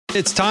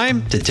It's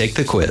time to take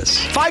the quiz.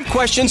 5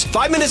 questions,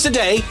 5 minutes a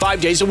day,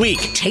 5 days a week.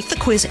 Take the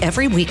quiz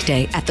every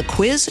weekday at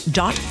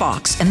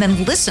thequiz.fox and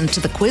then listen to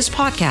the quiz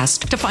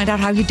podcast to find out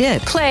how you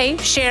did. Play,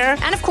 share,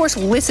 and of course,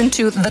 listen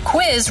to The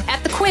Quiz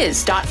at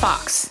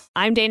thequiz.fox.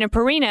 I'm Dana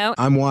Perino.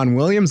 I'm Juan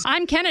Williams.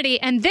 I'm Kennedy,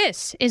 and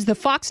this is the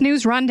Fox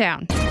News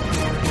Rundown.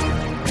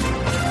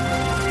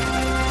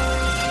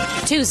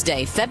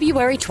 Tuesday,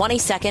 February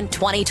 22nd,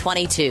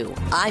 2022.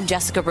 I'm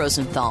Jessica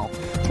Rosenthal.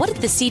 What did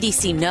the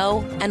CDC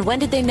know, and when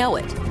did they know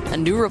it? A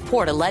new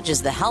report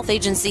alleges the health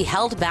agency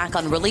held back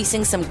on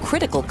releasing some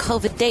critical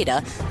COVID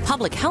data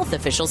public health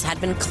officials had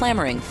been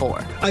clamoring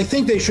for. I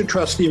think they should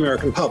trust the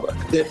American public,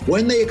 that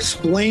when they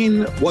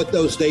explain what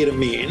those data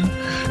mean,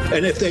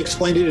 and if they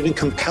explain it in a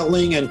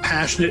compelling and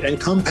passionate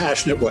and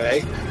compassionate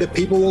way, that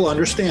people will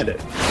understand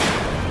it.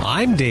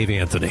 I'm Dave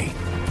Anthony.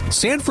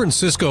 San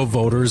Francisco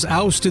voters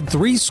ousted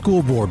 3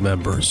 school board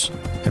members,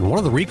 and one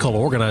of the recall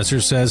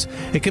organizers says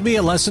it can be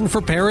a lesson for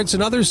parents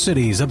in other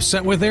cities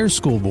upset with their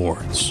school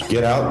boards.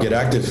 Get out, get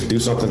active, do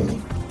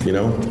something. You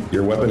know,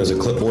 your weapon is a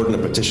clipboard and a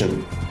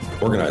petition.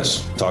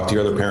 Organize, talk to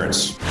your other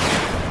parents.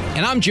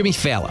 And I'm Jimmy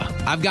Fallon.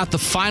 I've got the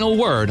final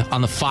word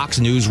on the Fox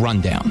News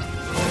Rundown.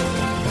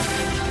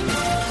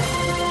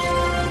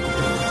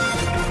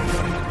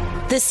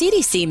 The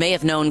CDC may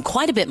have known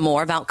quite a bit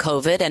more about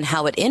COVID and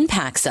how it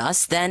impacts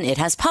us than it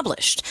has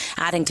published,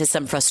 adding to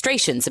some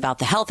frustrations about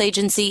the health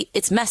agency,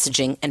 its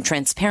messaging, and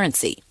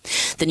transparency.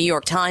 The New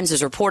York Times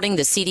is reporting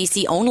the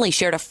CDC only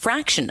shared a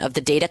fraction of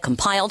the data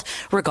compiled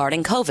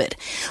regarding COVID.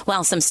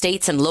 While some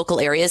states and local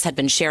areas had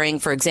been sharing,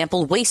 for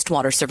example,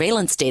 wastewater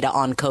surveillance data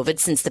on COVID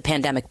since the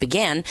pandemic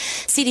began,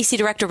 CDC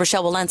Director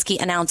Rochelle Walensky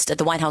announced at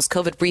the White House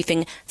COVID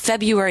briefing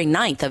February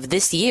 9th of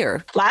this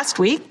year. Last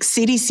week,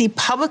 CDC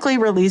publicly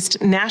released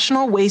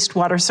national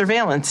wastewater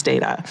surveillance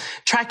data,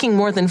 tracking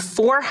more than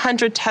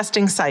 400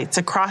 testing sites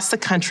across the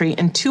country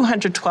in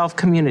 212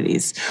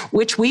 communities,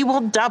 which we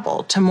will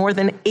double to more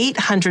than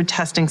 800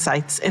 testing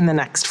sites in the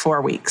next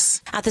 4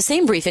 weeks. At the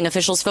same briefing,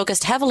 officials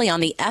focused heavily on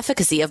the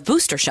efficacy of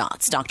booster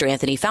shots. Dr.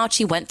 Anthony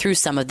Fauci went through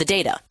some of the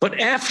data.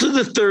 But after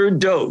the 3rd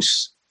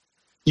dose,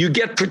 you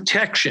get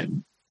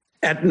protection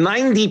at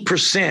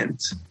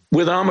 90%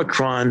 with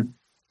Omicron,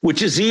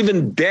 which is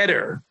even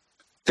better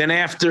than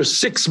after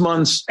 6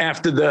 months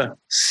after the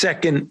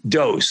 2nd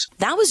dose.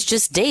 That was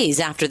just days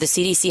after the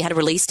CDC had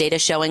released data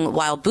showing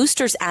while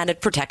boosters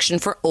added protection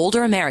for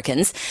older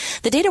Americans,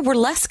 the data were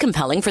less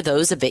compelling for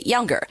those a bit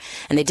younger.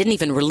 And they didn't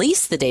even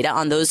release the data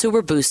on those who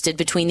were boosted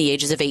between the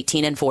ages of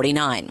 18 and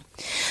 49.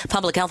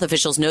 Public health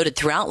officials noted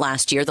throughout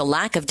last year the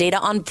lack of data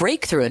on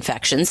breakthrough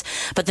infections,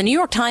 but the New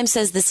York Times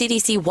says the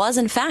CDC was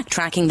in fact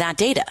tracking that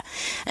data.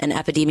 An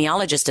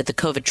epidemiologist at the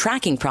COVID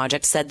Tracking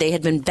Project said they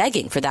had been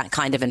begging for that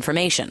kind of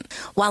information.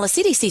 While a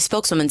CDC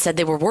spokeswoman said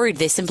they were worried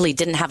they simply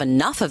didn't have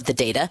enough of the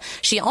data,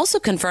 she also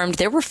confirmed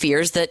there were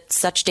fears that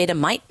such data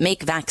might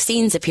make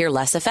vaccines appear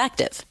less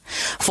effective.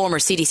 Former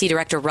CDC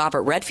Director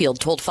Robert Redfield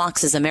told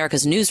Fox's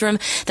America's Newsroom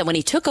that when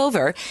he took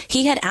over,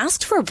 he had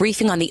asked for a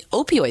briefing on the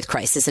opioid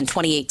crisis in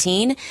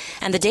 2018,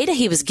 and the data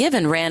he was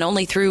given ran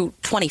only through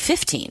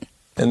 2015.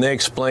 And they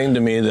explained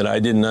to me that I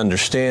didn't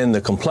understand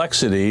the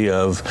complexity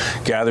of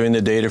gathering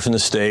the data from the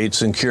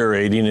states and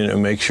curating it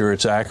and make sure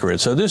it's accurate.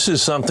 So this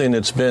is something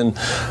that's been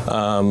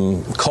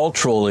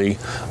culturally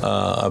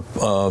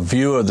a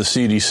view of the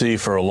CDC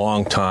for a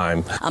long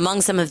time. Among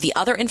some of the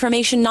other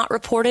information not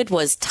reported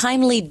was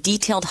timely,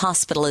 detailed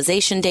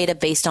hospitalization data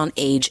based on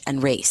age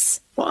and race.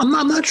 Well,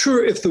 I'm not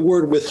sure if the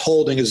word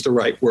withholding is the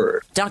right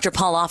word. Dr.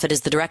 Paul Offit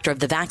is the director of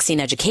the Vaccine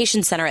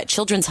Education Center at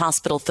Children's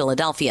Hospital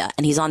Philadelphia,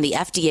 and he's on the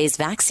FDA's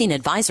Vaccine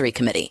Advisory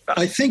Committee.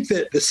 I think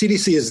that the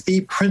CDC is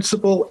the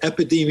principal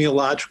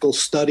epidemiological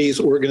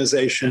studies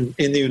organization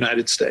in the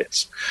United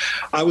States.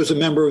 I was a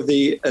member of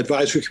the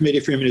Advisory Committee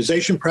for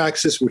Immunization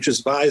Practice, which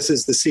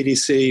advises the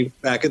CDC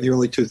back in the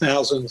early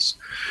 2000s.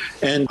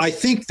 And I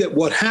think that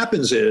what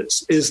happens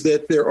is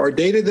that there are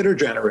data that are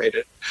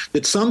generated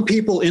that some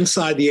people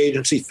inside the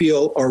agency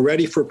feel are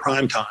ready for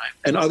prime time,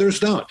 and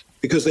others don't,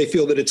 because they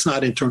feel that it's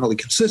not internally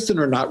consistent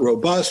or not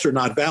robust or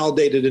not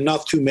validated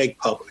enough to make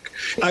public.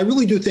 I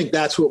really do think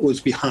that's what was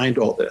behind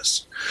all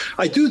this.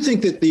 I do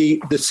think that the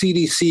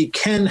CDC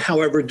can,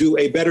 however, do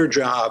a better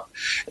job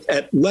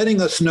at letting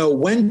us know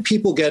when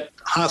people get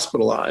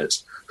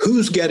hospitalized,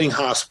 who's getting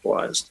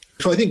hospitalized.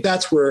 So I think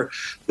that's where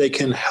they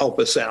can help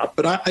us out.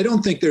 But I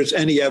don't think there's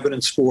any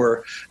evidence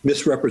for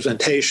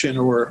misrepresentation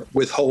or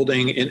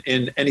withholding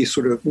in any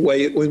sort of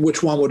way in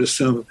which one would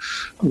assume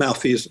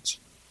malfeasance.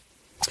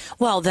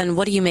 Well, then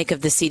what do you make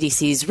of the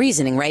CDC's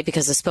reasoning, right?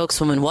 Because the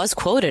spokeswoman was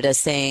quoted as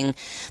saying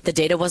the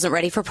data wasn't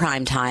ready for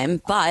prime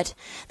time, but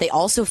they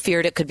also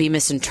feared it could be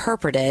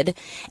misinterpreted.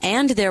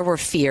 And there were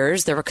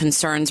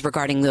concerns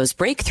regarding those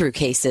breakthrough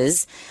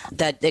cases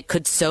that it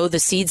could sow the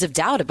seeds of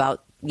doubt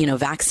about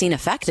vaccine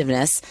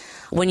effectiveness.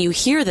 When you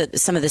hear that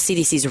some of the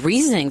CDC's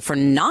reasoning for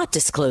not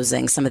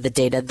disclosing some of the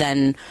data,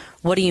 then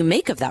what do you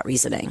make of that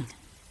reasoning?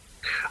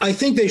 I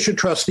think they should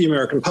trust the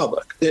American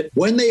public, that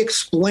when they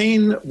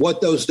explain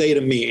what those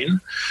data mean,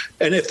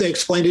 and if they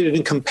explain it in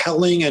a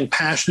compelling and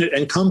passionate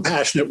and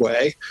compassionate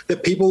way,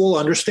 that people will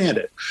understand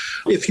it.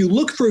 If you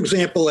look, for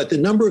example, at the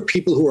number of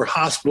people who are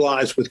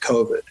hospitalized with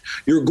COVID,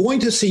 you're going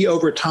to see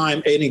over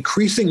time an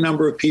increasing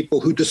number of people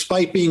who,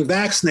 despite being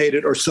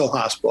vaccinated, are still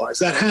hospitalized.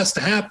 That has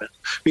to happen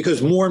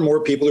because more and more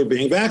people are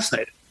being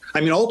vaccinated. I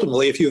mean,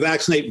 ultimately, if you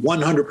vaccinate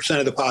 100%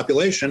 of the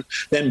population,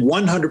 then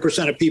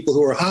 100% of people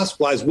who are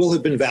hospitalized will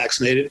have been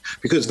vaccinated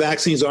because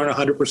vaccines aren't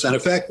 100%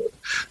 effective.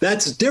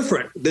 That's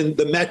different than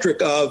the metric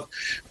of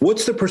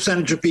what's the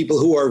percentage of people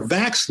who are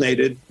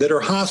vaccinated that are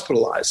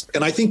hospitalized.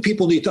 And I think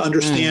people need to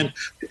understand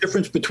the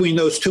difference between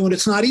those two, and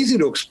it's not easy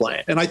to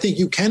explain. And I think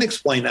you can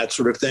explain that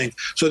sort of thing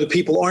so that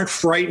people aren't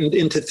frightened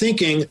into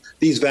thinking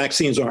these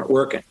vaccines aren't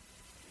working.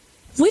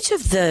 Which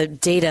of the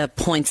data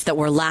points that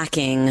were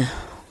lacking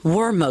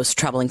were most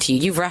troubling to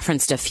you? You've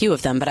referenced a few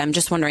of them, but I'm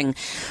just wondering,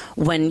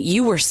 when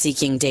you were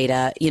seeking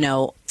data,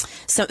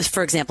 so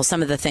for example,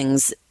 some of the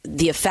things,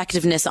 the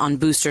effectiveness on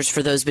boosters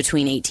for those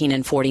between 18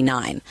 and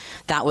 49,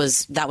 that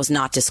was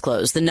not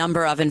disclosed. The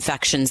number of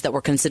infections that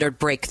were considered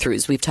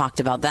breakthroughs, we've talked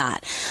about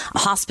that.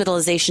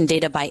 Hospitalization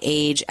data by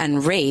age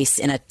and race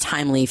in a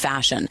timely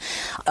fashion.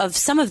 Of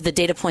some of the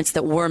data points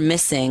that were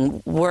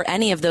missing, were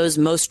any of those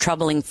most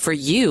troubling for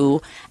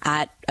you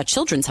at a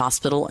children's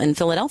hospital in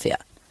Philadelphia?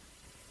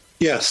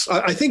 Yes,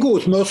 I think what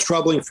was most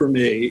troubling for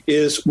me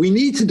is we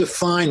need to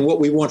define what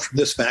we want from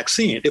this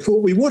vaccine. If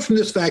what we want from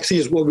this vaccine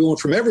is what we want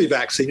from every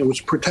vaccine, it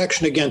was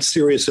protection against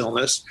serious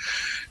illness,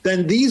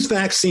 then these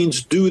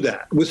vaccines do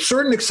that with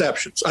certain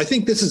exceptions. I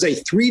think this is a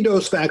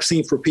 3-dose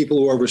vaccine for people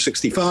who are over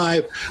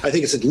 65. I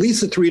think it's at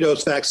least a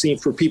 3-dose vaccine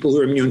for people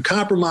who are immune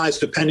compromised,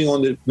 depending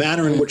on the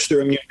manner in which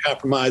they're immune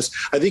compromised.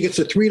 I think it's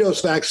a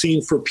 3-dose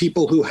vaccine for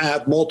people who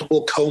have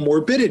multiple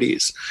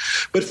comorbidities.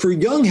 But for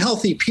young,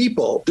 healthy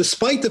people,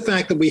 despite the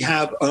fact that we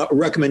have a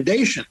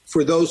recommendation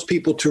for those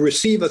people to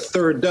receive a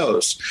 3rd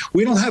dose,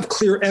 we don't have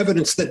clear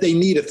evidence that they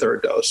need a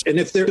 3rd dose. And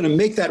if they're going to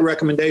make that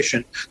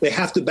recommendation, they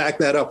have to back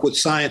that up with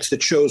science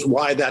that shows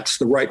why that's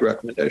the right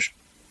recommendation.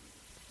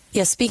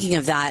 Yeah, speaking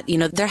of that,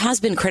 there has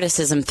been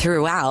criticism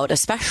throughout,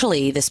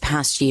 especially this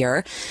past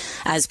year,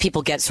 as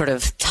people get sort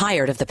of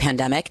tired of the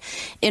pandemic,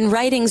 in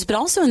writings, but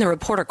also in the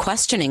reporter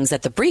questionings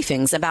at the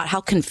briefings about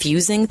how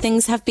confusing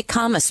things have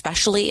become,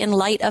 especially in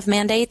light of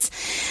mandates.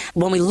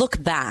 When we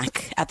look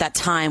back at that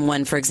time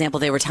when, for example,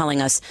 they were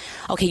telling us,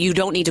 okay, you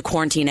don't need to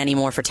quarantine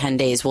anymore for 10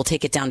 days. We'll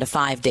take it down to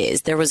 5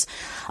 days. There was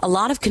a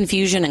lot of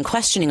confusion and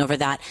questioning over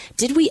that.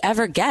 Did we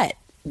ever get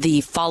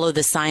the follow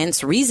the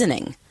science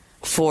reasoning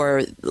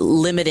for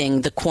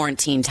limiting the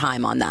quarantine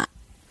time on that?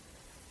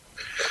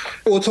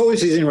 Well, it's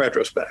always easy in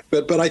retrospect,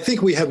 but I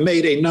think we have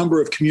made a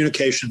number of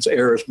communications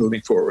errors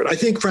moving forward. I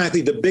think,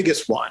 frankly, the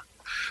biggest one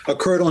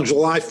occurred on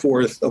July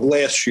 4th of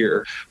last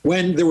year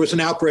when there was an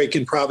outbreak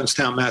in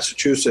Provincetown,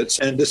 Massachusetts.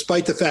 And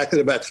despite the fact that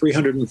about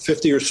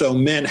 350 or so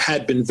men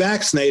had been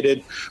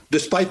vaccinated,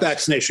 despite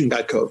vaccination,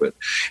 got COVID.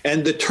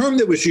 And the term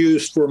that was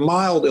used for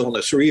mild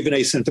illness or even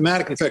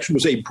asymptomatic infection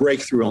was a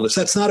breakthrough illness.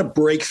 That's not a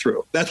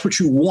breakthrough. That's what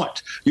you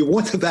want. You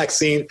want the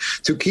vaccine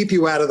to keep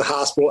you out of the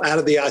hospital, out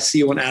of the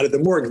ICU, and out of the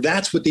morgue.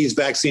 That's what these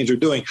vaccines are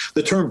doing.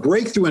 The term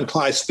breakthrough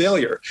implies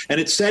failure. And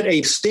it set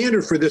a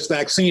standard for this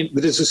vaccine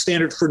that is a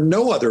standard for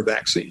no other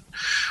vaccine.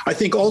 I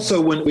think also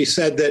when we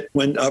said that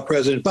when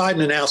President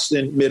Biden announced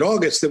in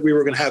mid-August that we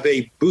were going to have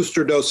a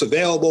booster dose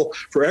available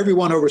for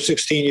everyone over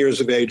 16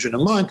 years of age in a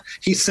month,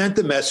 he sent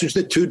the message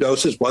that 2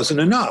 doses wasn't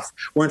enough,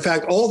 where in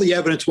fact all the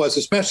evidence was,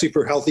 especially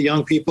for healthy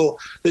young people,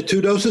 that 2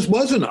 doses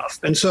was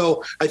enough. And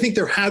so I think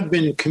there have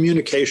been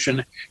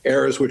communication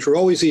errors, which are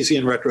always easy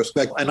in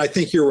retrospect. And I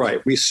think you're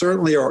right. We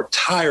certainly are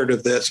tired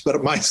of this.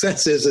 But my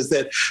sense is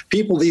that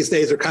people these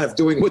days are kind of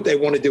doing what they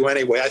want to do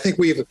anyway. I think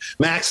we've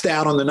maxed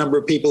out on the number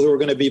of people who are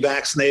going to be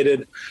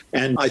vaccinated.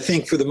 And I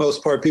think for the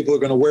most part, people are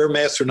going to wear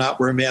masks or not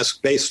wear masks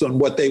based on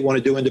what they want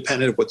to do,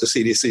 independent of what the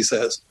CDC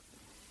says.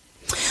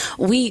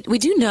 We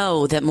do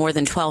know that more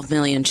than 12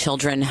 million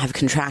children have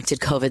contracted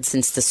COVID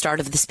since the start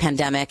of this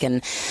pandemic,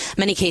 and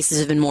many cases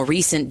have been more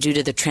recent due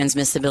to the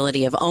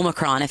transmissibility of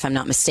Omicron, if I'm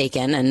not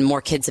mistaken, and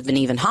more kids have been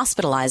even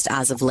hospitalized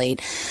as of late.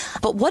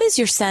 But what is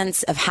your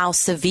sense of how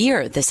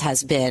severe this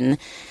has been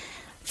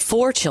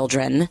for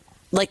children?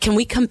 Like, can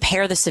we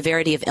compare the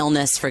severity of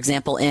illness, for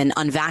example, in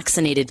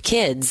unvaccinated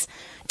kids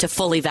to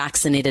fully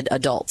vaccinated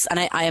adults? And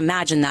I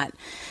imagine that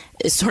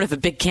is sort of a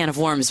big can of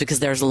worms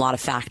because there's a lot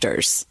of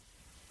factors.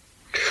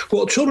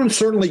 Well, children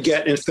certainly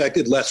get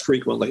infected less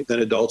frequently than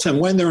adults. And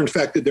when they're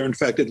infected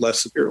less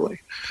severely.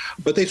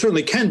 But they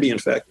certainly can be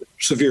infected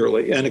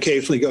severely and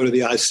occasionally go to the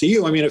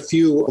ICU. I mean, a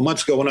few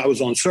months ago when I was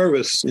on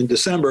service in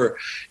December,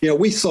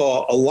 we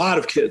saw a lot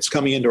of kids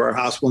coming into our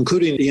hospital,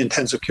 including the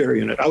intensive care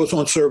unit. I was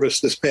on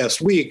service this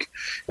past week,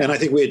 and I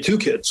think we had 2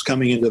 kids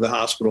coming into the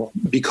hospital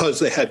because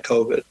they had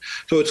COVID.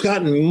 So it's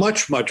gotten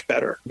much, much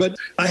better. But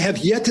I have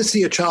yet to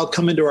see a child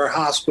come into our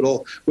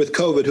hospital with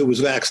COVID who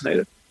was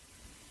vaccinated.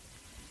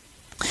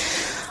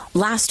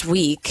 Last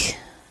week,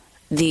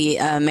 the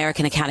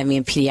American Academy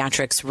of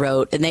Pediatrics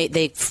wrote, and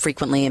they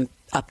frequently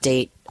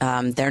update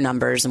their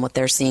numbers and what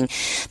they're seeing.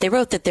 They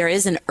wrote that there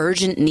is an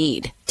urgent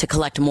need to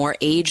collect more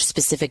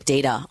age-specific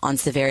data on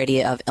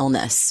severity of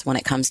illness when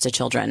it comes to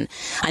children.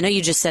 I know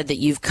you just said that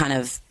you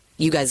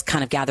guys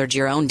kind of gathered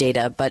your own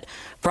data, but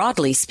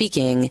broadly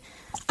speaking,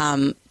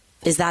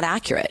 is that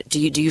accurate? Do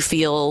you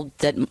feel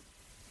that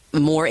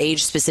more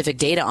age-specific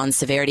data on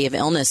severity of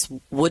illness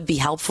would be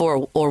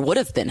helpful or would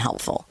have been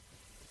helpful?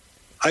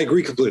 I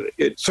agree completely.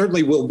 It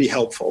certainly will be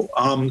helpful.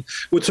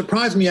 What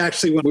surprised me,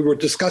 actually, when we were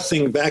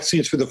discussing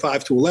vaccines for the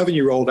 5 to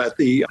 11-year-old at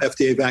the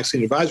FDA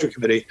Vaccine Advisory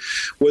Committee,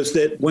 was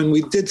that when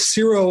we did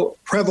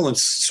seroprevalence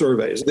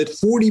surveys, that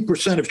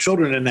 40% of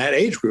children in that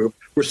age group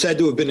were said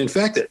to have been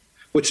infected,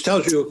 which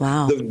tells you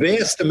the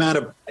vast amount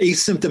of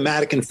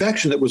asymptomatic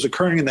infection that was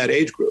occurring in that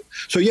age group.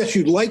 So, yes,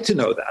 you'd like to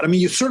know that. I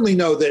mean, you certainly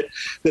know that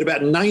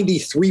about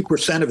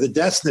 93% of the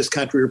deaths in this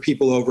country are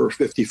people over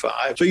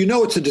 55. So you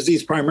know it's a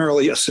disease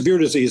primarily, a severe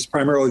disease,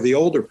 primarily the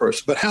older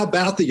person. But how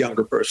about the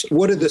younger person?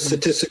 What are the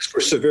statistics for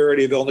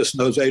severity of illness in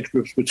those age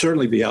groups would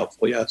certainly be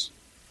helpful, yes.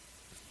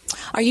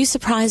 Are you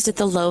surprised at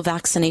the low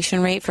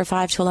vaccination rate for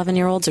 5 to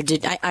 11-year-olds? Or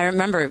I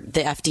remember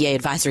the FDA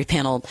advisory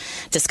panel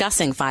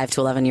discussing 5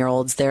 to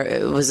 11-year-olds.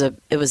 It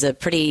was a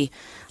pretty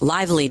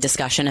lively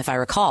discussion, if I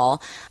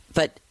recall.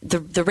 But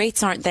the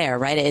rates aren't there,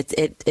 right?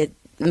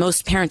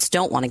 Most parents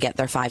don't want to get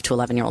their 5 to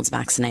 11-year-olds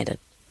vaccinated.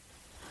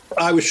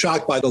 I was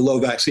shocked by the low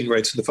vaccine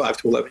rates of the 5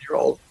 to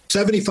 11-year-old.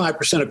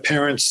 75% of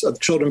parents of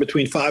children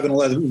between 5 and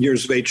 11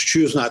 years of age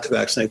choose not to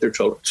vaccinate their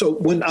children. So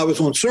when I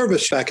was on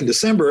service back in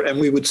December and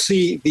we would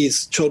see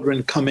these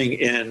children coming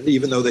in,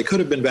 even though they could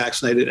have been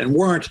vaccinated and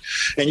weren't,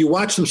 and you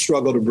watch them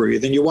struggle to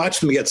breathe and you watch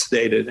them get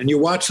sedated and you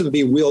watch them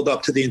be wheeled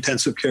up to the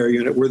intensive care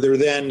unit where they're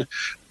then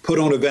put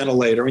on a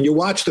ventilator and you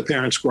watch the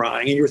parents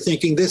crying and you're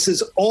thinking, this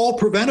is all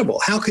preventable.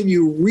 How can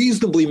you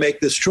reasonably make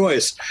this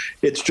choice?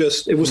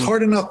 It was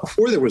hard enough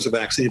before there was a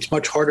vaccine. It's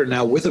much harder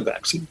now with a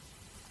vaccine.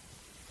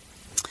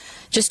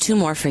 Just 2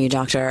 more for you,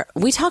 Doctor.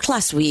 We talked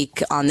last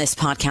week on this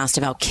podcast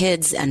about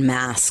kids and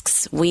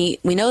masks. We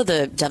know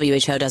the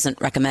WHO doesn't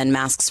recommend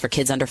masks for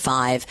kids under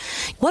 5.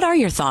 What are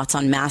your thoughts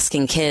on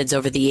masking kids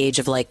over the age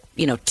of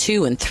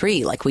 2 and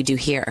 3 like we do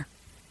here?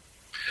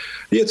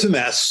 It's a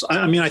mess.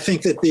 I mean, I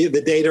think that the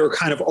data are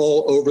kind of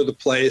all over the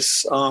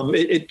place.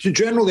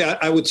 Generally,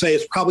 I would say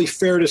it's probably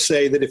fair to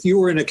say that if you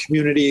were in a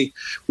community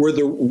where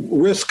the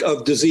risk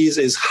of disease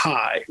is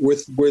high,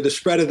 where the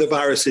spread of the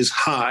virus is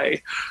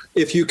high,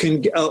 if you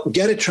can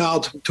get a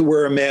child to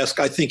wear a mask,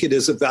 I think it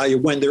is of value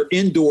when they're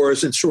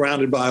indoors and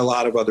surrounded by a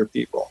lot of other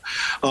people.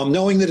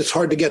 Knowing that it's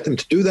hard to get them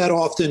to do that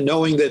often,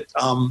 knowing that,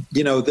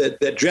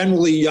 that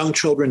generally young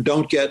children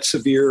don't get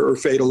severe or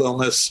fatal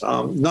illness.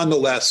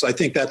 Nonetheless, I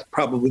think that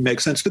probably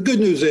makes sense. The good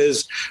news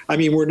is, I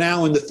mean, we're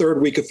now in the 3rd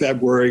week of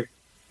February.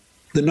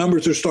 The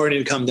numbers are starting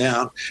to come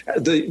down.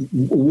 The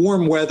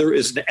warm weather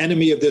is an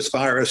enemy of this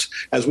virus.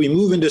 As we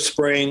move into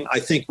spring, I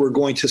think we're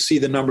going to see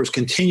the numbers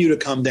continue to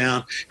come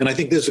down, and I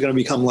think this is going to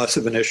become less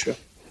of an issue.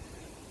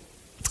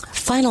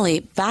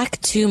 Finally,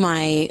 back to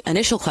my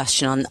initial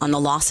question on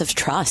the loss of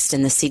trust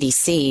in the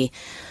CDC.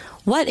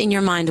 What, in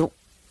your mind,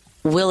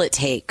 will it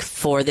take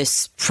for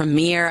this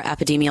premier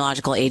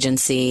epidemiological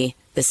agency,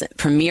 this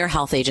premier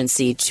health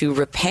agency, to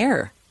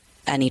repair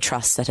any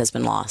trust that has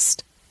been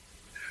lost?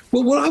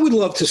 Well, what I would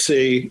love to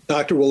see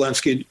Dr.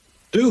 Walensky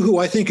do, who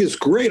I think is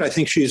great. I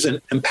think she's an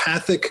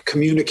empathic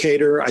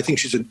communicator. I think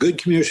she's a good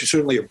communicator. She's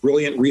certainly a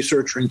brilliant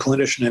researcher and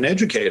clinician and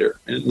educator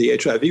in the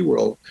HIV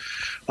world.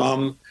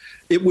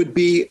 It would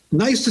be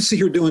nice to see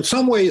her do in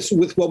some ways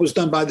with what was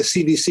done by the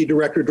CDC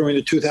director during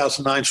the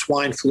 2009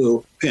 swine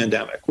flu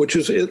pandemic, which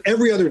is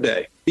every other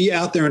day, be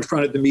out there in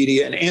front of the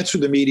media and answer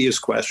the media's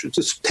questions.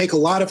 It's take a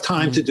lot of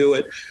time to do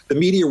it. The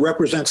media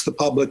represents the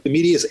public. The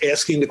media is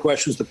asking the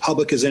questions the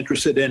public is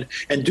interested in,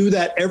 and do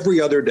that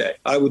every other day.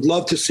 I would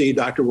love to see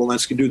Dr.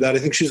 Walensky do that. I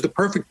think she's the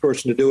perfect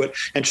person to do it.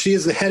 And she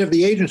is the head of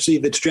the agency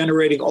that's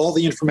generating all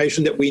the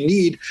information that we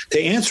need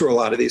to answer a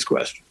lot of these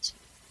questions.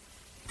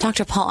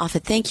 Dr. Paul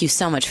Offit, thank you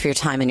so much for your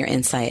time and your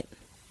insight.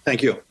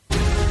 Thank you.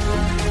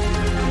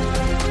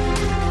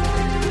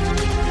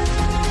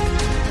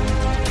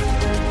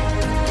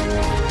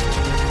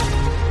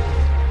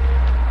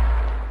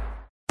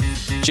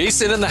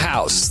 Jason in the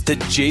House, the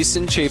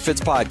Jason Chaffetz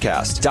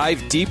Podcast.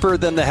 Dive deeper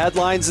than the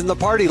headlines and the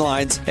party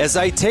lines as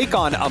I take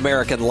on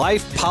American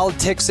life,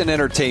 politics, and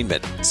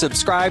entertainment.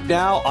 Subscribe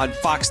now on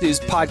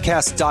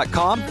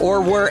FoxNewsPodcast.com or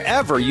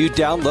wherever you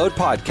download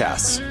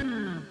podcasts.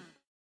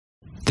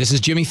 This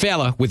is Jimmy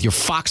Fallon with your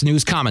Fox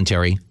News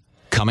commentary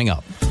coming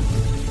up.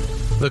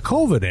 The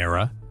COVID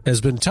era has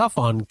been tough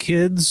on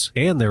kids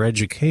and their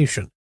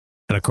education.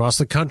 And across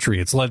the country,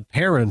 it's led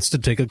parents to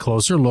take a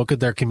closer look at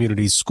their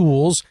community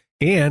schools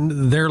and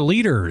their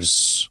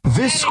leaders.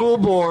 This school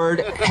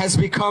board has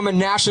become a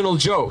national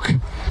joke,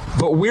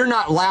 but we're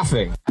not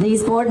laughing.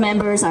 These board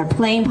members are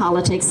playing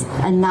politics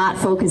and not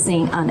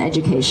focusing on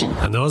education.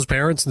 And those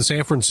parents in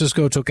San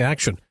Francisco took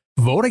action,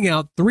 voting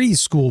out 3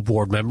 school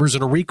board members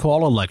in a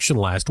recall election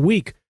last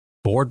week.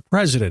 Board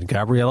President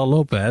Gabriela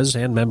Lopez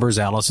and members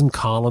Allison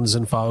Collins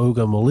and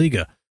Fauga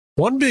Maliga.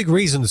 One big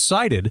reason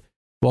cited,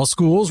 While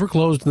schools were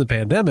closed in the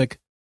pandemic,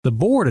 the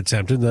board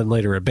attempted, then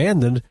later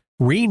abandoned,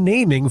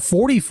 renaming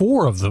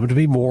 44 of them to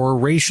be more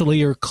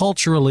racially or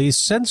culturally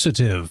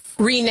sensitive.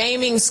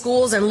 Renaming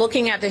schools and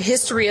looking at the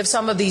history of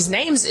some of these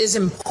names is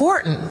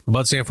important.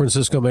 But San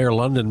Francisco Mayor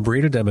London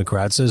Breed, a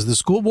Democrat, says the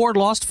school board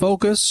lost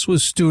focus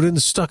with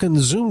students stuck in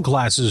Zoom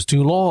classes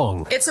too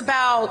long. It's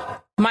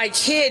about my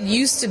kid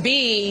used to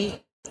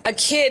be a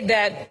kid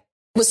that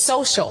was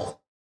social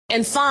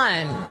and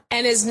fun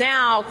and is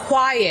now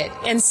quiet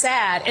and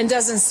sad and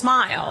doesn't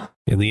smile.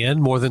 In the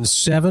end, more than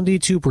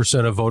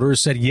 72% of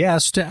voters said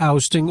yes to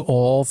ousting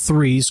all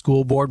 3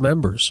 school board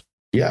members.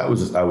 Yeah,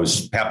 I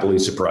was happily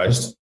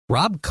surprised.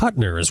 Rob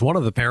Kuttner is one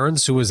of the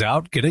parents who was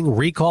out getting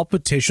recall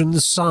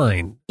petitions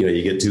signed.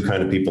 You get 2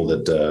 kind of people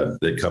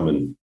that come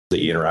and that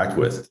you interact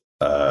with.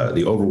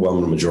 The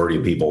overwhelming majority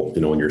of people,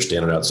 when you're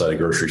standing outside a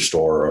grocery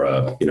store or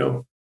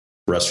a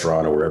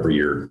restaurant or wherever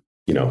you're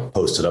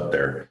posted up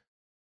there,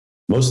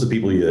 most of the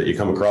people you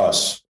come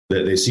across,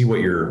 they see what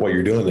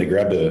you're doing. They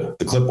grab the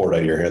clipboard out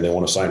of your hand. They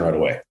want to sign right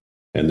away,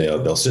 and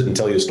they'll sit and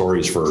tell you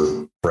stories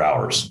for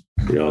hours.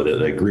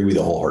 They agree with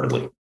you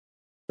wholeheartedly.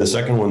 The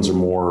second ones are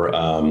more,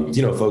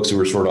 folks who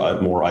are sort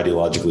of more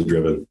ideologically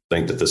driven,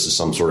 think that this is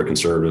some sort of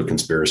conservative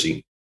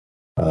conspiracy.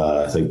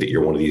 Think that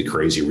you're one of these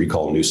crazy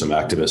recall Newsom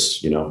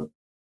activists,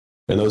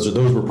 and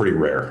those were pretty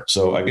rare.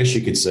 So I guess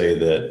you could say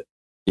that,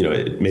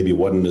 it maybe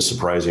wasn't as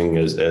surprising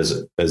as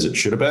it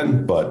should have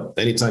been. But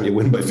anytime you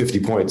win by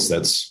 50 points,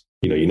 that's,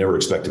 you never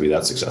expect to be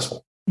that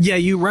successful. Yeah,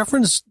 you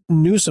referenced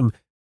Newsom.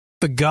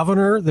 The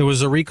governor, there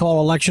was a recall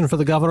election for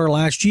the governor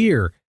last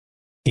year.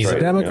 He's right, a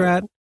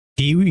Democrat.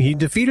 Yeah. He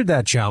defeated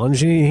that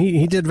challenge.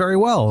 He did very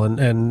well,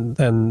 and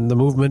the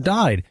movement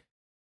died.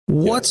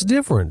 What's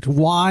different?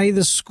 Why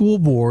the school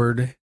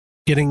board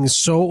getting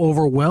so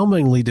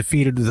overwhelmingly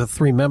defeated to the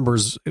 3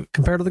 members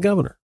compared to the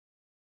governor?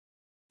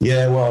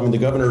 Yeah, well, the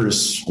governor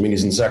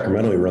he's in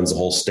Sacramento. He runs the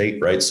whole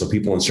state, right? So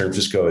people in San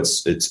Francisco,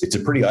 it's a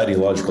pretty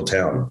ideological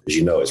town. As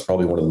you know, it's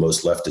probably one of the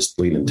most leftist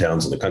leaning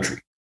towns in the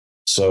country.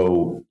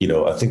 So,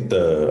 I think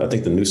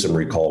the Newsom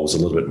recall was a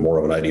little bit more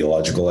of an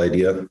ideological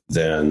idea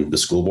than the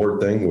school board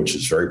thing, which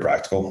is very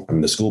practical.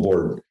 The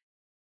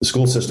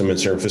school system in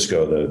San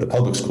Francisco, the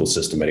public school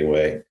system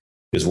anyway,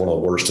 is one of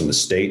the worst in the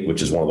state,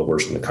 which is one of the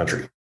worst in the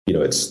country.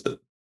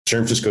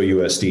 San Francisco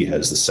USD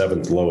has the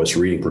 7th lowest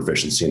reading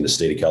proficiency in the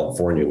state of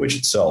California, which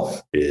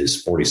itself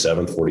is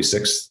 47th,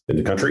 46th in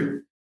the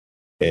country.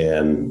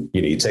 And,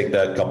 you take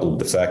that coupled with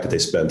the fact that they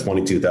spend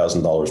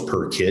 $22,000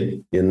 per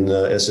kid in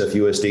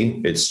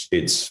SFUSD,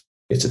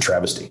 it's a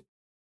travesty.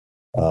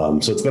 So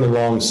it's been a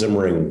long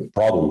simmering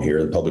problem here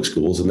in public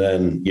schools. And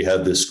then you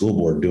have this school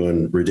board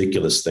doing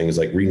ridiculous things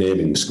like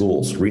renaming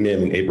schools,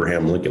 renaming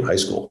Abraham Lincoln High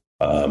School,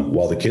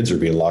 while the kids are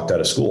being locked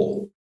out of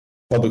school.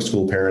 Public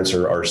school parents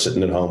are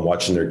sitting at home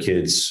watching their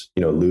kids,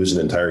 lose an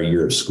entire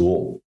year of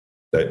school.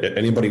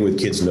 Anybody with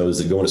kids knows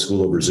that going to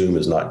school over Zoom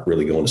is not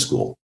really going to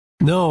school.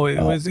 No,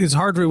 it's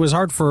hard. It was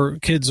hard for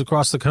kids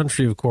across the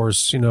country, of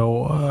course,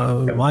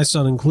 my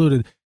son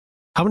included.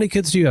 How many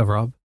kids do you have,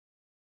 Rob?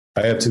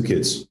 I have 2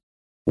 kids.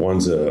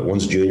 One's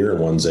a junior and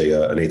one's an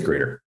 8th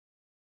grader.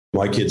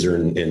 My kids are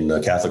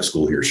in Catholic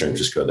school here in San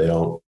Francisco. They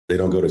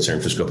don't go to San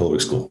Francisco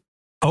public school.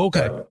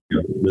 Okay.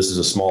 This is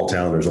a small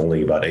town. There's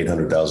only about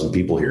 800,000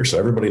 people here. So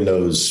everybody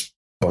knows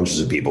bunches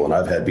of people. And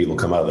I've had people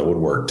come out of the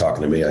woodwork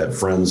talking to me. I have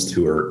friends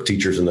who are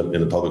teachers in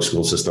the public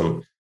school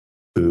system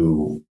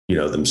who,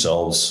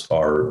 themselves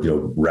are,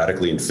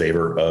 radically in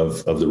favor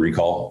of the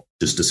recall,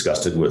 just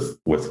disgusted with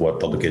what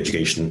public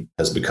education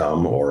has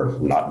become or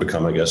not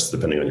become, I guess,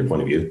 depending on your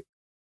point of view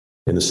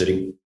in the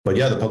city. But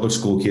yeah, the public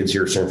school kids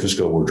here in San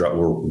Francisco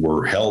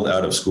were held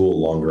out of school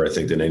longer, I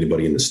think, than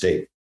anybody in the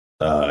state,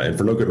 and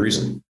for no good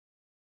reason.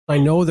 I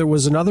know there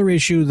was another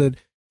issue that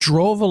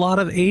drove a lot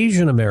of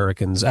Asian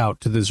Americans out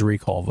to this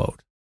recall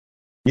vote.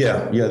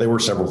 Yeah, there were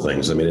several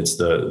things. It's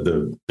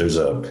there's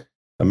a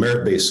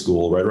merit-based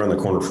school right around the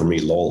corner from me,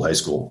 Lowell High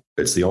School.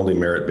 It's the only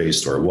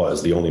merit-based, or it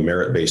was the only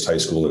merit-based high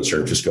school in San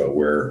Francisco,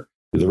 where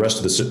the rest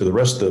of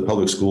the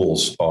public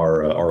schools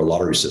are a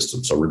lottery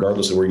system. So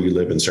regardless of where you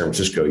live in San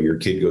Francisco, your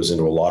kid goes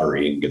into a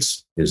lottery and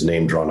gets his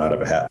name drawn out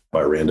of a hat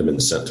by random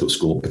and sent to a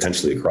school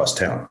potentially across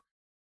town.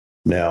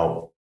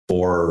 Now,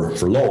 for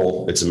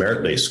Lowell, it's a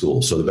merit-based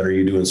school. So the better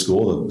you do in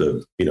school,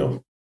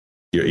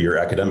 your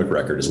academic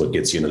record is what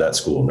gets you into that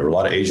school. And there were a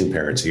lot of Asian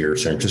parents here in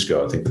San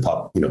Francisco. I think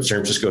San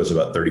Francisco is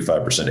about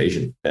 35%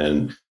 Asian.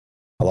 And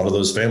a lot of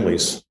those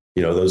families,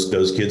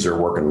 those kids are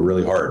working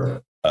really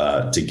hard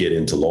to get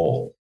into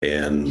Lowell.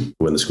 And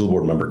when the school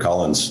board member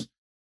Collins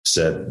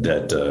said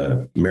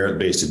that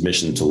merit-based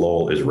admission to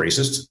Lowell is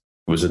racist,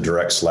 it was a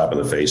direct slap in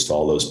the face to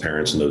all those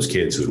parents and those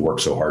kids who had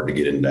worked so hard to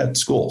get into that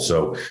school.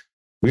 So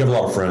we have a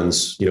lot of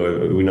friends,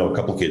 we know a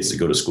couple kids that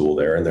go to school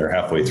there and they're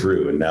halfway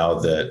through. And now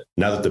that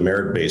the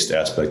merit-based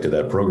aspect of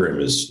that program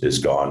is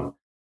gone,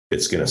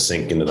 it's going to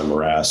sink into the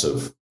morass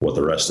of what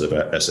the rest of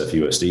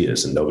SFUSD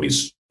is. And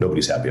nobody's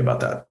happy about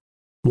that.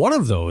 One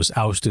of those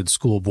ousted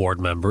school board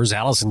members,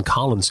 Allison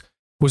Collins,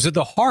 was at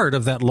the heart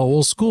of that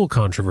Lowell school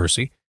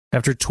controversy.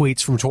 after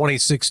tweets from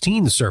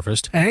 2016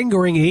 surfaced,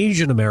 angering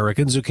Asian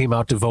Americans who came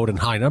out to vote in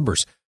high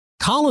numbers.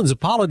 Collins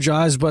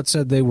apologized but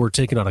said they were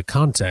taken out of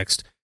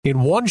context.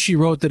 In one, she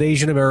wrote that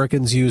Asian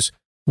Americans use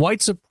white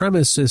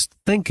supremacist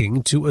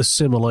thinking to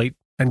assimilate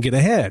and get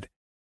ahead.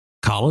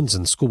 Collins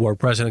and School Board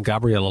President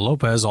Gabriela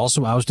Lopez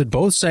also ousted.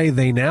 Both say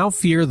they now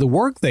fear the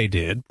work they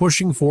did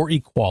pushing for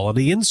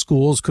equality in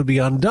schools could be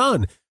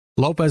undone.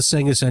 Lopez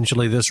saying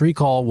essentially this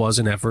recall was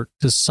an effort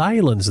to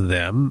silence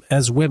them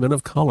as women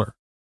of color.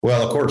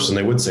 Well, of course, and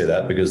they would say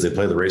that because they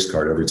play the race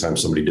card every time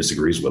somebody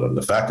disagrees with them.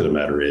 The fact of the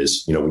matter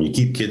is, when you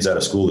keep kids out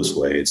of school this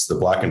way, it's the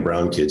black and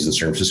brown kids in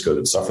San Francisco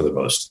that suffer the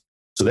most.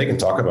 So they can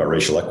talk about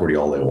racial equity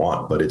all they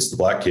want, but it's the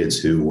black kids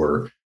who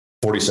were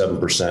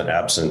 47%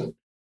 absent,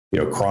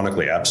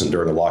 chronically absent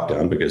during the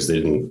lockdown because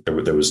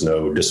there was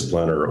no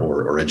discipline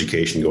or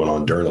education going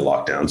on during the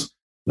lockdowns.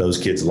 Those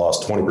kids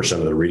lost 20%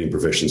 of their reading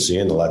proficiency,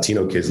 and the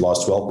Latino kids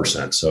lost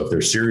 12%. So if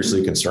they're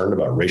seriously concerned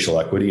about racial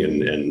equity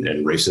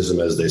and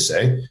racism, as they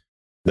say,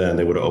 then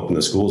they would have opened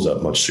the schools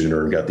up much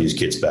sooner and got these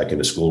kids back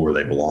into school where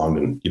they belonged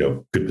and,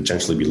 could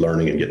potentially be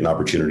learning and getting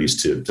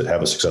opportunities to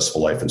have a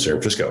successful life in San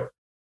Francisco.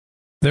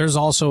 There's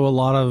also a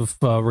lot of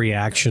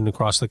reaction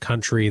across the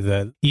country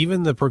that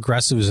even the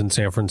progressives in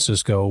San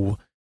Francisco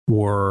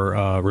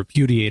were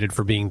repudiated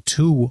for being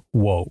too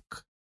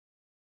woke.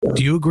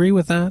 Do you agree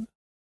with that?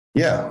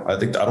 Yeah, I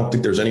don't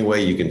think there's any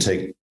way you can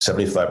take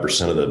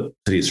 75% of the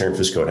city of San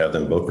Francisco and have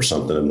them vote for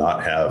something and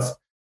not have,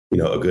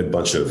 a good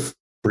bunch of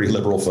pretty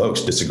liberal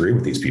folks disagree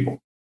with these people.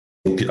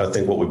 I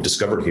think what we've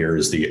discovered here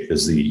is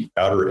the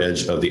outer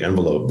edge of the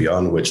envelope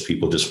beyond which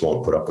people just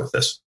won't put up with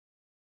this.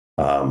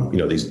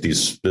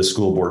 This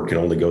school board can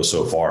only go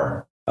so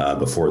far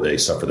before they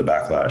suffer the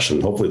backlash.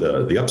 And hopefully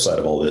the upside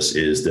of all this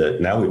is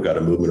that now we've got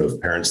a movement of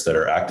parents that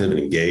are active and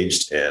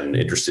engaged and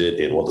interested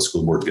in what the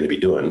school board is going to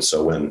be doing.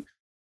 So when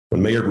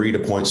Mayor Breed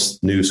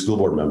appoints new school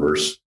board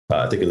members,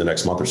 I think in the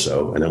next month or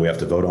so, and then we have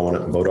to vote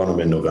on them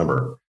in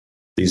November,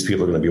 these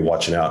people are going to be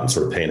watching out and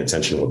sort of paying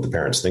attention to what the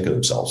parents think of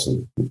themselves.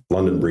 And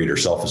London Breed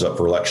herself is up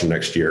for election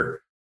next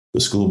year.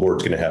 The school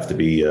board's going to have to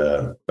be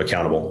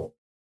accountable.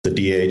 The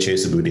DA,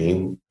 Chesa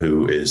Boudin,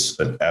 who is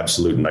an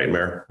absolute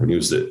nightmare,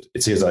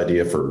 it's his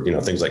idea for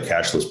things like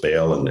cashless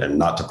bail and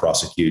not to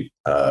prosecute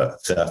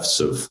thefts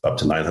of up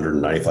to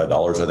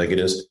 $995, I think it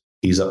is.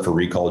 He's up for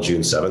recall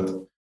June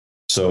 7th.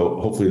 So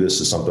hopefully this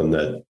is something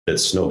that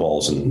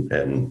snowballs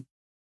and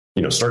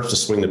starts to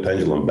swing the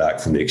pendulum back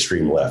from the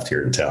extreme left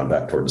here in town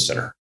back toward the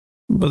center.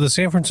 But the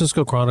San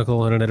Francisco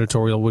Chronicle, in an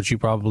editorial which you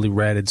probably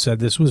read, it said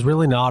this was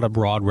really not a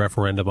broad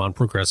referendum on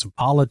progressive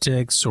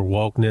politics or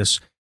wokeness.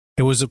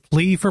 It was a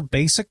plea for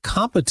basic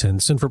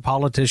competence and for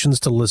politicians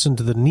to listen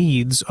to the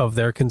needs of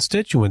their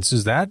constituents.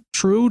 Is that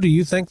true? Do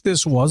you think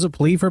this was a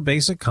plea for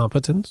basic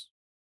competence?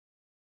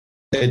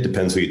 It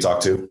depends who you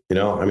talk to.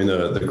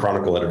 The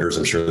Chronicle editors,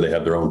 I'm sure they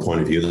have their own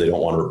point of view. They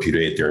don't want to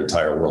repudiate their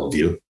entire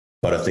worldview.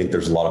 But I think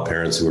there's a lot of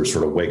parents who are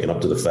sort of waking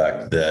up to the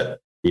fact that,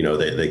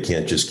 they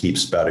can't just keep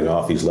spouting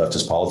off these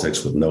leftist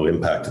politics with no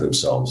impact to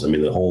themselves.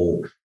 The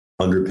whole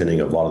underpinning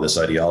of a lot of this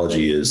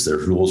ideology is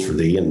there's rules for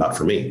thee and not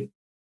for me.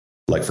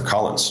 Like for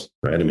Collins,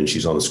 right?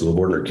 She's on the school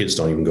board and her kids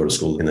don't even go to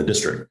school in the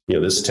district.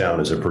 This town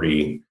is a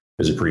pretty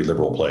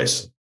liberal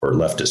place, or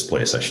leftist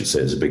place, I should say.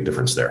 There's a big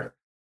difference there.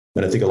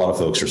 And I think a lot of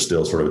folks are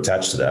still sort of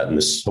attached to that. And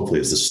this hopefully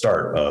is the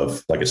start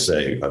of, like I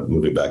say,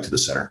 moving back to the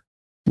center.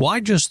 Why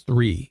just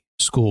 3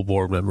 school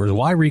board members?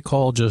 Why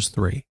recall just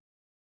 3?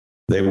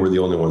 They were the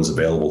only ones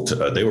available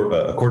to, they were,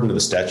 according to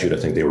the statute, I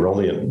think they were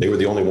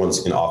the only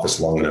ones in office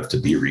long enough to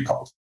be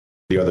recalled.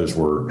 The others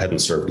hadn't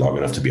served long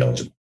enough to be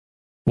eligible.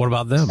 What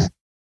about them?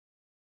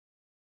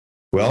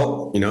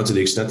 Well, to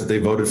the extent that they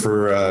voted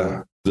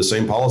for the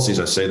same policies,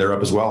 I say they're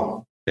up as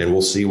well. And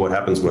we'll see what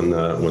happens when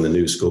the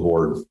new school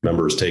board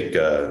members take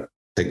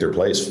their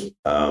place.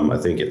 I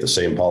think if the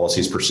same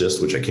policies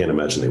persist, which I can't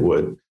imagine they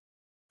would,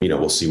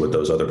 we'll see what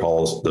those other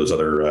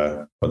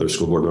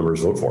school board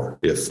members vote for.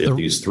 If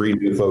these 3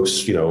 new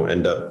folks,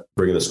 end up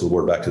bringing the school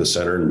board back to the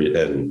center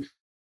and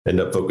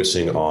end up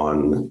focusing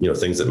on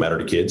things that matter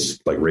to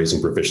kids, like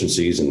raising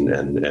proficiencies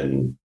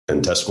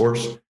and test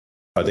scores,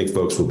 I think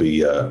folks will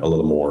be a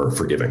little more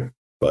forgiving.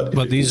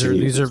 But these are,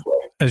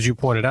 as you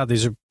pointed out,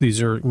 these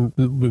are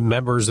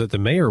members that the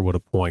mayor would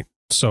appoint.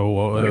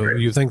 So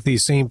you think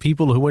these same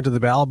people who went to the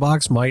ballot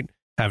box might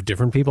have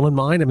different people in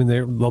mind?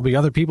 There'll be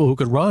other people who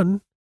could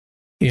run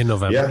in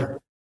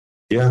November.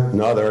 Yeah.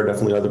 No, there are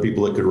definitely other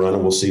people that could run,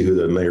 and we'll see who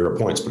the mayor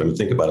appoints. But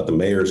think about it.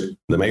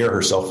 The mayor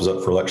herself is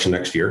up for election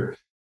next year.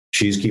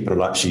 She's keeping a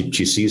lot. She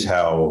sees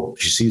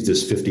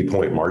this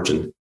 50-point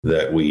margin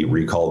that we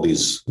recall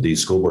these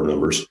school board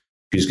members.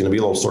 She's going to be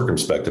a little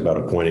circumspect about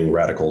appointing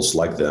radicals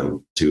like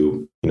them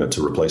to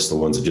replace the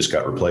ones that just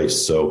got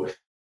replaced. So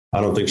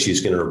I don't think she's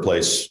going to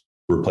replace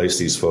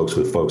these folks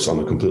with folks on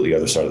the completely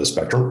other side of the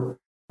spectrum.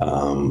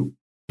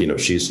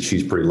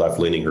 She's pretty left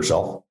leaning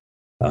herself.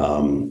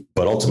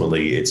 But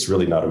ultimately, it's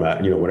really not a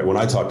matter. When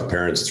I talk to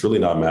parents, it's really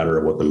not a matter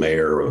of what the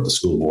mayor or the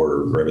school board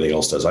or everything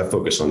else does. I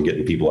focus on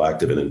getting people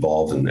active and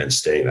involved and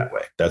staying that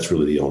way. That's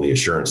really the only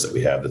assurance that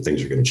we have that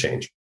things are going to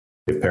change.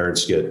 If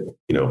parents get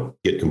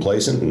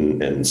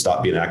complacent and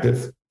stop being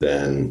active,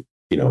 then,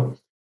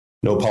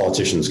 no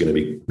politician is going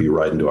to be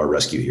riding to our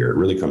rescue here. It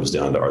really comes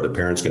down to, are the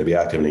parents going to be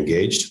active and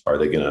engaged? Are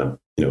they going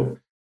to,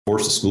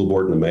 force the school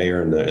board and the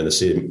mayor and the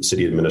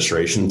city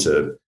administration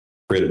to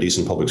create a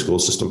decent public school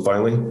system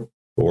finally?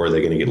 Or are they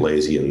going to get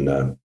lazy and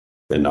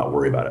not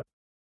worry about it?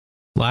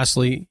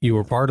 Lastly, you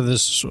were part of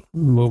this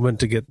movement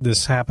to get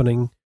this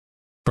happening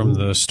from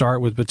the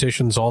start with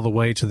petitions all the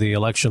way to the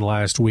election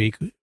last week.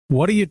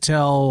 What do you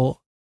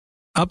tell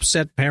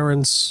upset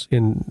parents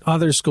in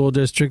other school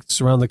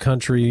districts around the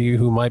country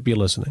who might be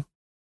listening?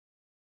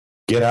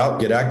 Get out,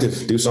 get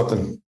active, do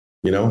something.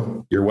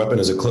 Your weapon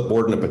is a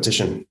clipboard and a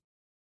petition.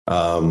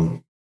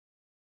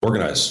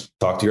 Organize,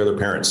 talk to your other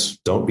parents.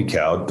 Don't be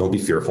cowed. Don't be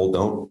fearful.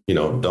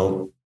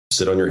 Don't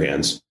sit on your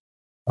hands.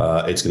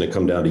 It's going to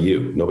come down to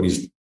you.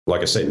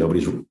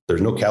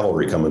 There's no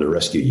cavalry coming to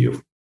rescue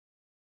you.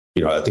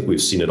 I think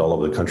we've seen it all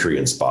over the country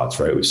in spots,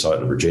 right? We saw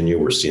it in Virginia.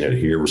 We're seeing it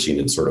here. We're seeing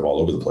it sort of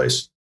all over the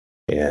place.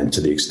 And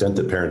to the extent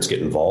that parents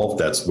get involved,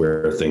 that's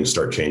where things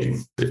start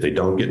changing. If they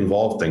don't get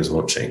involved, things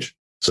won't change.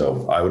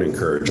 So I would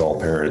encourage all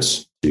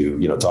parents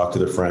to, talk to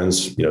their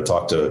friends,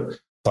 talk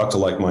to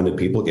like-minded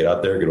people, get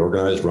out there, get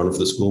organized, run for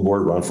the school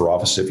board, run for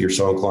office if you're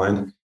so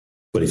inclined.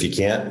 But if you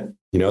can't,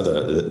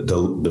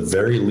 the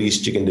very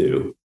least you can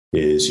do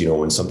is,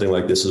 when something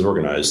like this is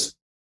organized,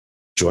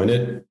 join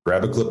it,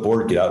 grab a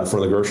clipboard, get out in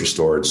front of the grocery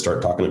store and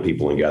start talking to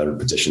people and gather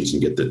petitions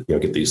and get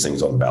these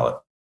things on the ballot.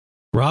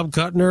 Rob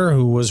Kuttner,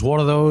 who was one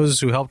of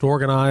those who helped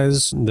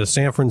organize the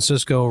San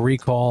Francisco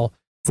recall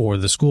for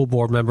the school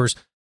board members,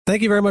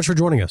 thank you very much for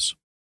joining us.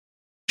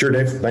 Sure,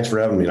 Dave. Thanks for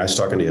having me. Nice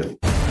talking to you.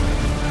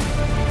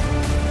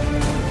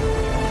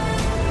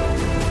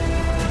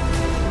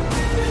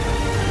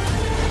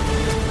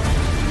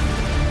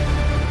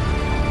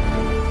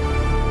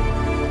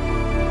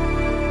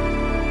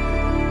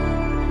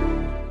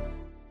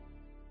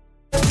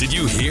 Did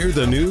you hear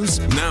the news?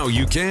 Now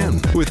you can.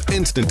 With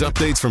instant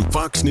updates from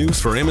Fox News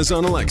for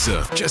Amazon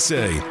Alexa. Just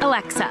say,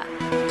 Alexa,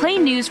 play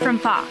news from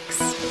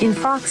Fox. In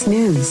Fox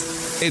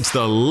News. It's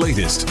the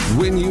latest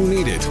when you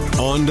need it,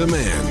 on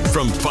demand,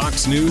 from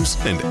Fox News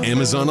and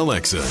Amazon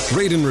Alexa.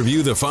 Rate and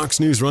review the Fox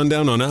News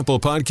Rundown on Apple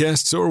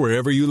Podcasts or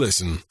wherever you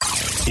listen.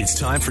 It's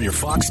time for your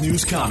Fox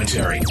News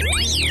commentary.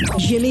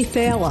 Jimmy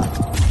Fallon.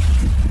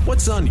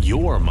 What's on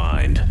your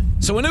mind?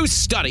 So a new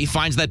study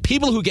finds that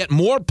people who get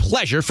more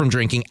pleasure from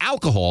drinking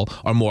alcohol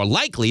are more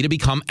likely to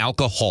become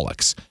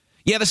alcoholics.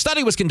 Yeah, the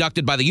study was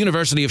conducted by the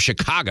University of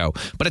Chicago,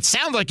 but it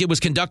sounds like it was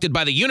conducted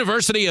by the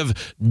University of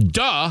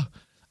Duh.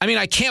 I mean,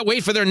 I can't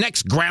wait for their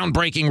next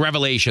groundbreaking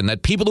revelation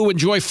that people who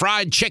enjoy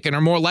fried chicken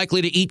are more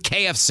likely to eat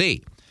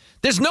KFC.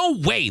 There's no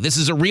way this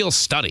is a real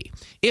study.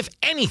 If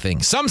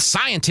anything, some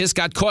scientists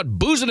got caught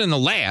boozing in the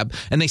lab,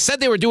 and they said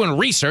they were doing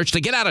research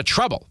to get out of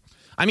trouble.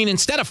 I mean,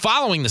 instead of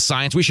following the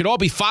science, we should all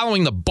be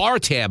following the bar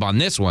tab on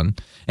this one.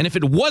 And if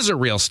it was a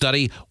real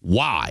study,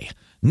 why?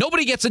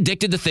 Nobody gets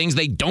addicted to things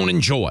they don't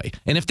enjoy.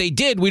 And if they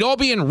did, we'd all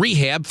be in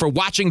rehab for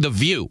watching The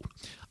View.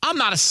 I'm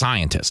not a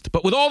scientist,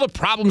 but with all the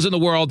problems in the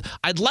world,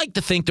 I'd like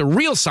to think the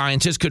real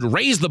scientists could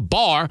raise the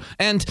bar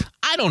and,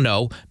 I don't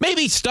know,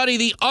 maybe study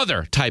the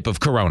other type of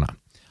corona.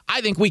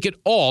 I think we could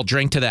all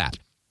drink to that.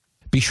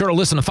 Be sure to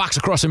listen to Fox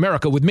Across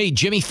America with me,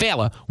 Jimmy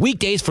Fallon,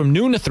 weekdays from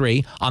noon to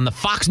 3 on the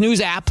Fox News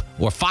app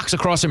or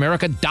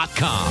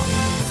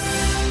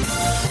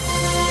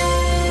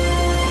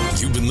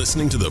foxacrossamerica.com. You've been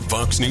listening to the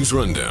Fox News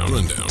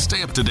Rundown.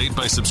 Stay up to date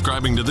by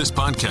subscribing to this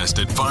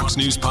podcast at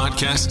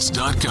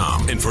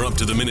foxnewspodcasts.com. And for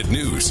up-to-the-minute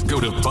news, go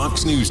to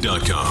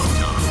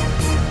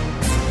foxnews.com.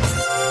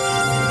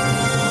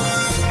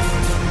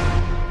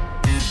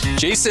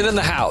 Jason in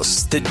the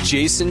House, the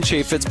Jason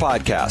Chaffetz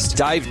Podcast.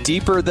 Dive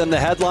deeper than the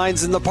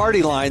headlines and the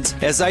party lines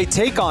as I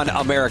take on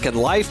American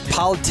life,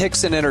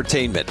 politics, and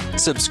entertainment.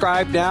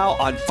 Subscribe now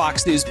on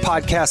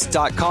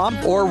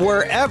foxnewspodcasts.com or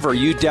wherever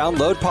you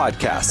download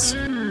podcasts.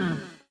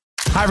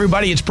 Hi,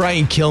 everybody. It's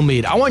Brian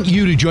Kilmeade. I want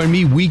you to join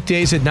me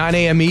weekdays at 9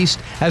 a.m. East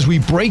as we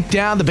break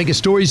down the biggest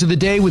stories of the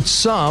day with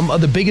some of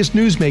the biggest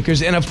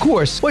newsmakers and, of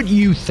course, what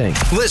you think.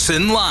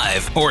 Listen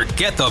live or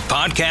get the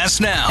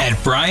podcast now at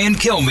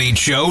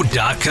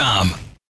BrianKilmeadeShow.com.